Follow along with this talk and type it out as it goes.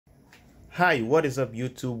Hi, what is up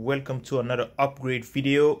YouTube? Welcome to another upgrade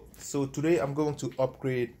video. So today I'm going to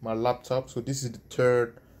upgrade my laptop. So this is the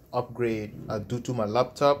third upgrade I do to my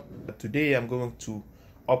laptop. Today I'm going to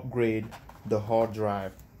upgrade the hard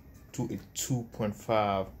drive to a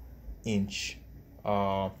 2.5 inch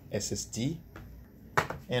SSD,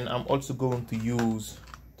 and I'm also going to use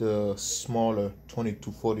the smaller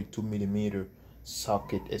 2242 millimeter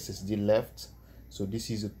socket SSD left. So this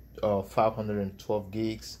is a 512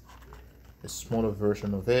 gigs, a smaller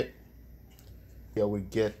version of it. Here we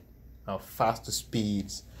get faster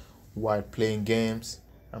speeds while playing games.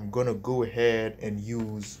 I'm gonna go ahead and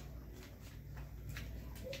use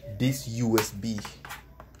this USB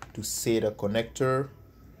to SATA connector,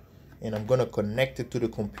 and I'm gonna connect it to the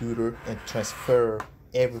computer and transfer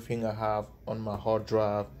everything I have on my hard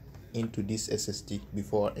drive into this SSD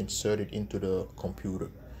before I insert it into the computer.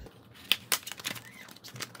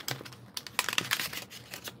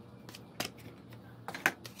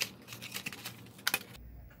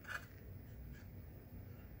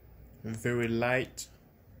 Very light,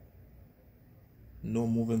 no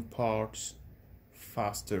moving parts,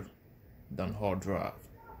 faster than hard drive.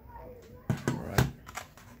 Alright,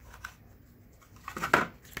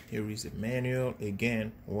 here is a manual.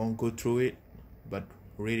 Again, I won't go through it, but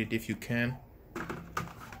read it if you can.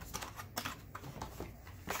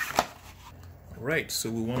 Alright, so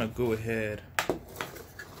we want to go ahead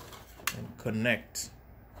and connect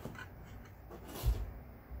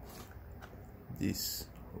this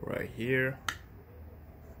right here.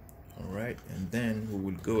 All right, and then we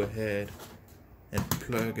will go ahead and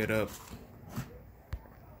plug it up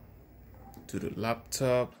to the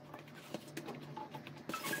laptop.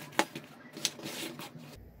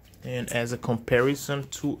 And as a comparison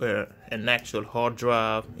to an actual hard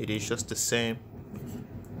drive, it is just the same,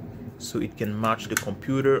 so it can match the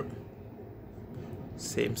computer,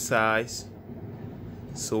 same size.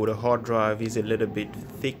 So the hard drive is a little bit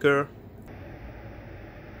thicker.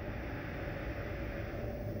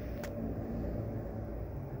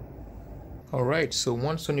 Alright, so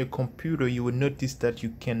once on your computer, you will notice that you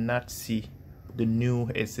cannot see the new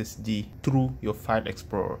SSD through your file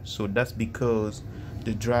explorer. So that's because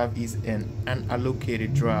the drive is an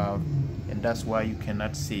unallocated drive, and that's why you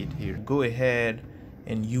cannot see it here. Go ahead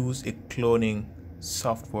and use a cloning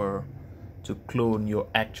software to clone your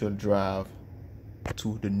actual drive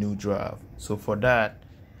to the new drive. So for that,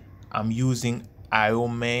 I'm using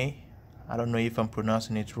Alienware. I don't know if I'm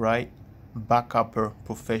pronouncing it right. Backupper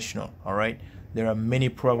Professional. All right, there are many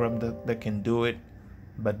programs that can do it,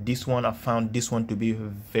 but this one, I found this one to be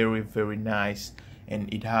very nice, and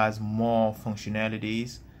it has more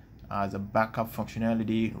functionalities as a backup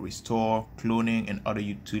functionality, restore, cloning, and other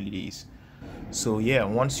utilities. So yeah,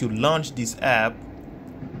 once you launch this app,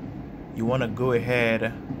 you want to go ahead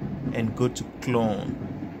and go to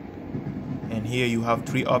clone, and here you have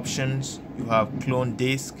three options. You have clone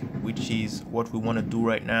disk, which is what we want to do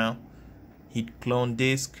right now. Hit clone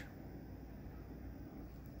disk,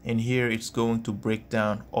 and here it's going to break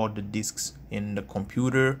down all the disks in the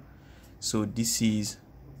computer. So this is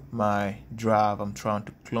my drive I'm trying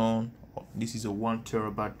to clone. This is a 1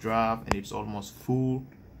 terabyte drive, and it's almost full.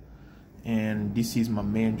 And this is my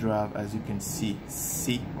main drive, as you can see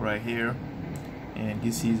right here. And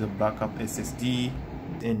this is a backup SSD,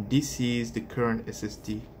 and this is the current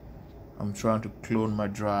SSD I'm trying to clone my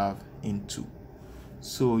drive into.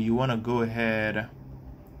 So you want to go ahead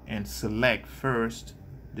and select first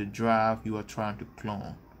the drive you are trying to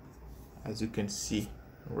clone. As you can see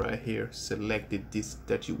right here, select the disk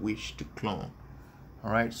that you wish to clone.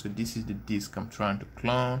 Alright, so this is the disk I'm trying to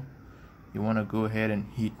clone. You want to go ahead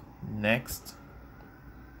and hit next.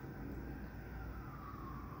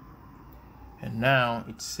 And now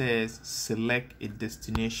it says select a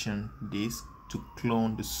destination disk to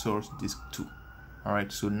clone the source disk to.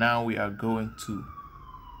 Alright, so now we are going to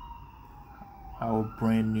our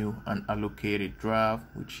brand new unallocated drive,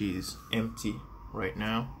 which is empty right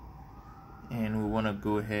now, and we want to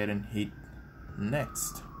go ahead and hit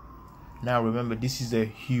next. Now remember, this is a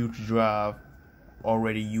huge drive,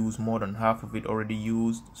 already used, more than half of it already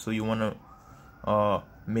used, so you want to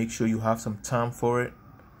make sure you have some time for it,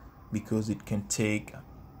 because it can take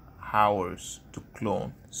hours to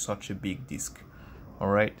clone such a big disk.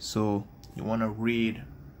 Alright, so you want to read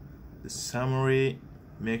the summary.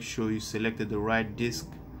 Make sure you selected the right disk,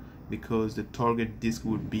 because the target disk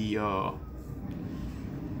would be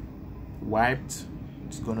wiped.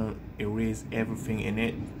 It's gonna erase everything in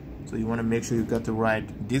it, so you want to make sure you got the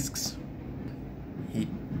right disks. Hit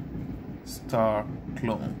start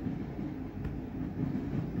clone.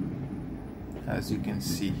 As you can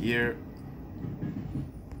see here,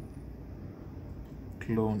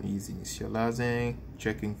 clone is initializing,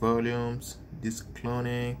 checking volumes, disk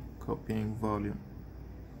cloning, copying volume.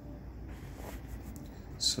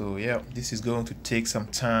 So yeah, this is going to take some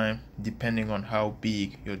time depending on how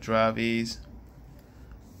big your drive is.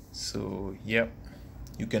 So yeah,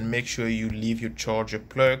 you can make sure you leave your charger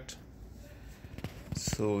plugged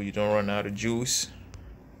so you don't run out of juice.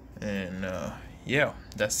 And yeah,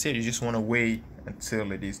 that's it. You just want to wait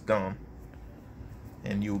until it is done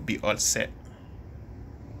and you'll be all set.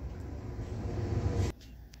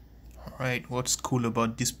 Alright, what's cool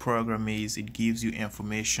about this program is it gives you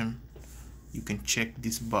information. You can check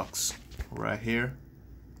this box right here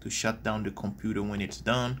to shut down the computer when it's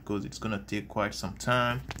done, because it's gonna take quite some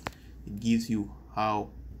time. It gives you how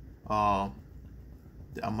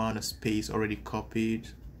the amount of space already copied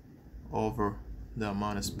over the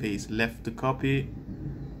amount of space left to copy.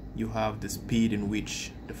 You have the speed in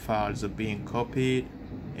which the files are being copied,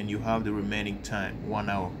 and you have the remaining time, 1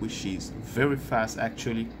 hour, which is very fast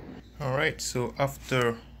actually. Alright, so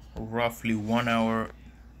after roughly 1 hour,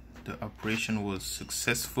 the operation was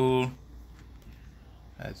successful,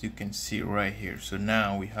 as you can see right here. So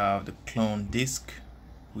now we have the clone disk.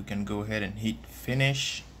 We can go ahead and hit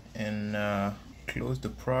finish and close the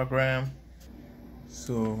program.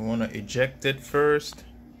 So we want to eject it first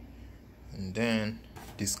and then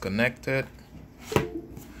disconnect it,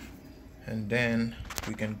 and then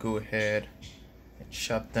we can go ahead and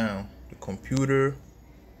shut down the computer.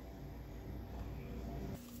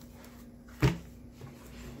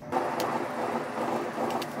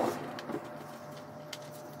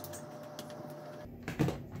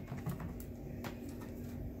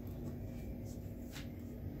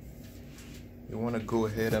 You want to go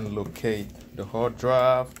ahead and locate the hard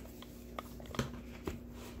drive.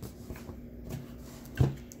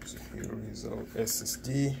 So here is our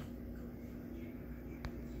SSD.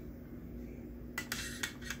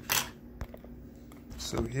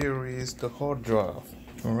 So here is the hard drive.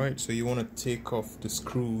 Alright, so you want to take off the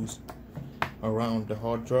screws around the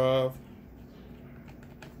hard drive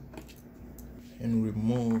and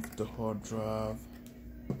remove the hard drive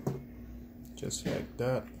just like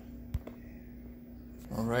that.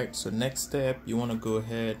 Alright, so next step, you want to go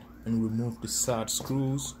ahead and remove the side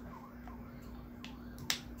screws.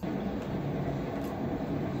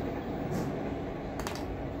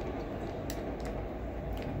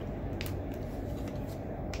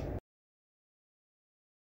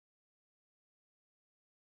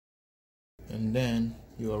 And then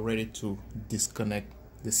you are ready to disconnect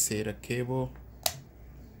the SATA cable,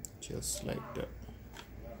 just like that.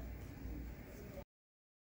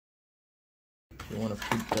 You want to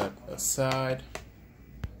put that aside.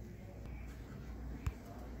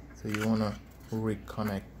 So you want to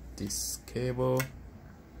reconnect this cable.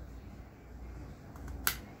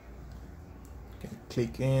 You can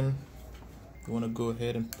click in. You want to go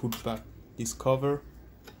ahead and put back this cover,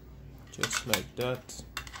 just like that.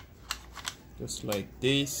 Just like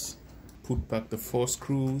this. Put back the 4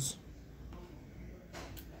 screws.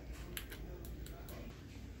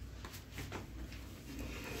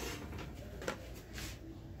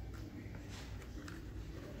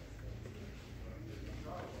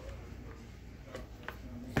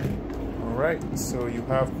 Alright, so you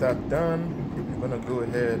have that done. You're gonna go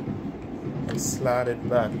ahead and slide it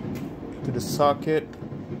back to the socket.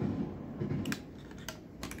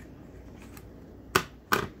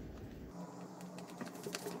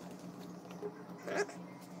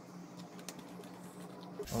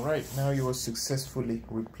 Alright, now you have successfully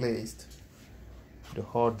replaced the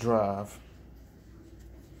hard drive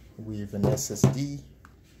with an SSD.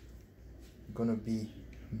 Gonna be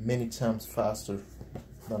many times faster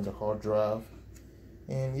than the hard drive.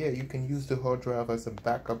 And yeah, you can use the hard drive as a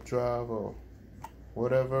backup drive or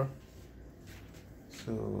whatever.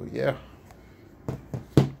 So yeah,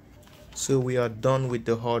 so we are done with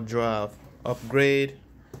the hard drive upgrade.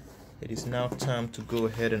 It is now time to go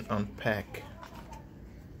ahead and unpack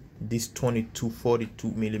this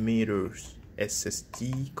 2242 millimeters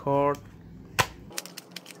SSD card.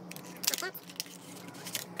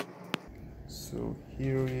 So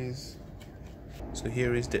here is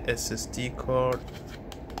the SSD card.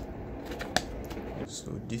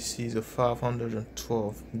 So this is a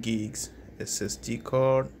 512 gigs SSD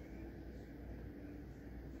card.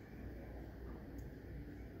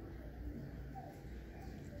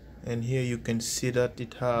 And here you can see that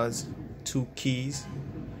it has 2 keys,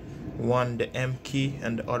 one the M key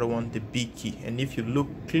and the other one the B key. And if you look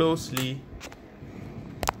closely,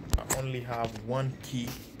 I only have 1 key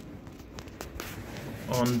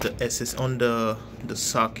on the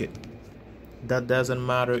socket. That doesn't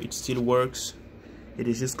matter, it still works. it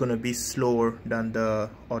is just gonna be slower than the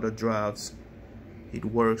other drives. It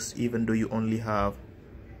works even though you only have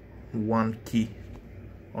one key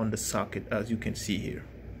on the socket, as you can see here.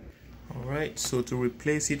 Alright, so to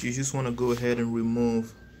replace it, you just want to go ahead and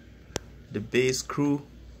remove the base screw.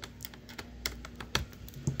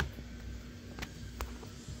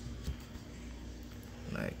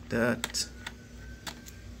 Like that.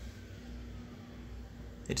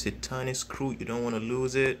 It's a tiny screw, you don't want to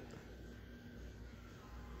lose it.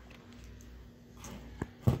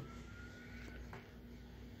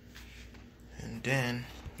 And then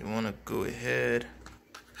you want to go ahead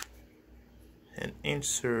and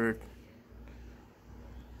insert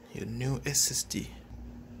your new SSD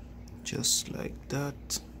just like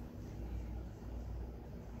that.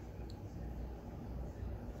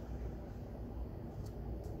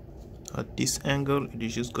 At this angle, it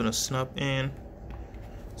is just gonna snap in,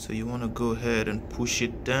 so you want to go ahead and push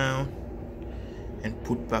it down and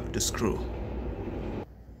put back the screw.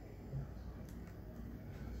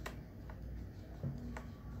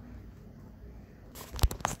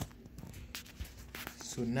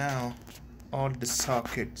 So now all the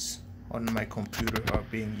sockets on my computer are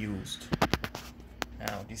being used.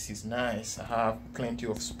 Now this is nice. I have plenty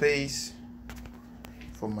of space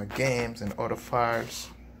for my games and other files,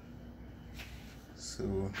 so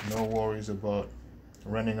no worries about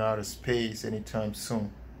running out of space anytime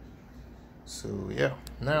soon. So yeah,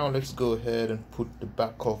 now let's go ahead and put the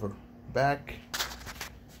back cover back,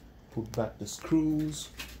 put back the screws,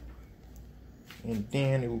 and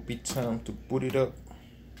then it will be time to put it up.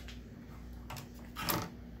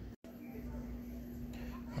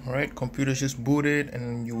 Alright, computer just booted,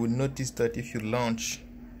 and you will notice that if you launch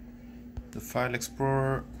the File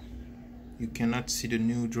Explorer, you cannot see the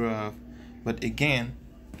new drive. But again,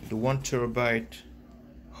 the 1 terabyte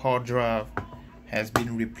hard drive has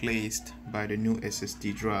been replaced by the new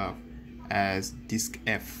SSD drive as disk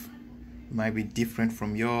F. Might be different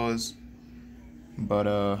from yours, but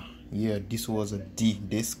yeah, this was a D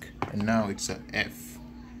disk and now it's a F.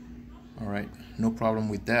 Alright, no problem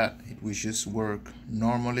with that. It will just work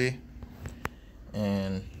normally.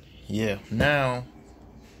 And yeah, now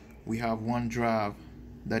we have one drive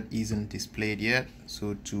that isn't displayed yet.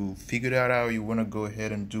 So to figure that out, you want to go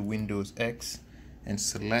ahead and do Windows X and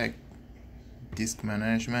select disk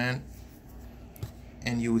management,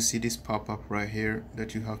 and you will see this pop up right here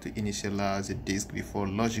that you have to initialize a disk before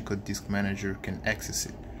logical disk manager can access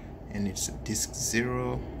it, and it's a disk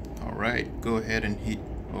 0. Alright, go ahead and hit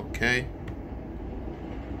OK,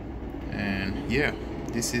 and yeah,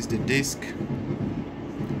 this is the disk.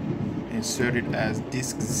 Insert it as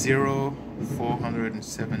disk 0,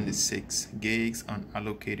 476 gigs on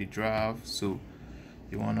allocated drive. So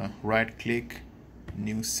you want to right click,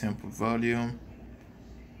 new sample volume,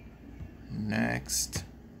 next,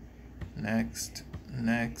 next,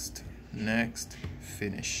 next, next,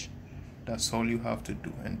 finish. That's all you have to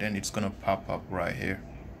do, and then it's gonna pop up right here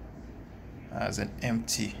as an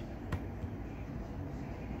empty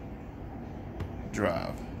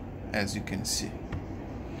drive, as you can see.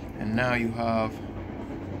 And now you have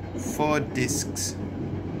 4 disks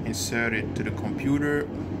inserted to the computer.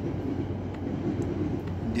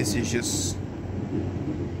 This is just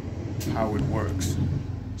how it works.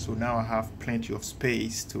 So now I have plenty of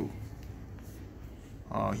space to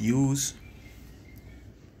use,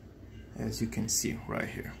 as you can see right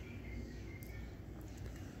here.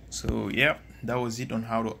 So yeah, that was it on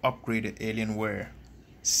how to upgrade the Alienware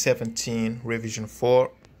 17 revision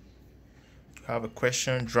 4. If you have a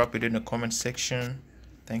question, drop it in the comment section.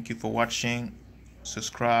 Thank you for watching.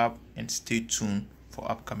 Subscribe and stay tuned for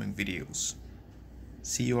upcoming videos.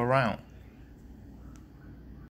 See you around.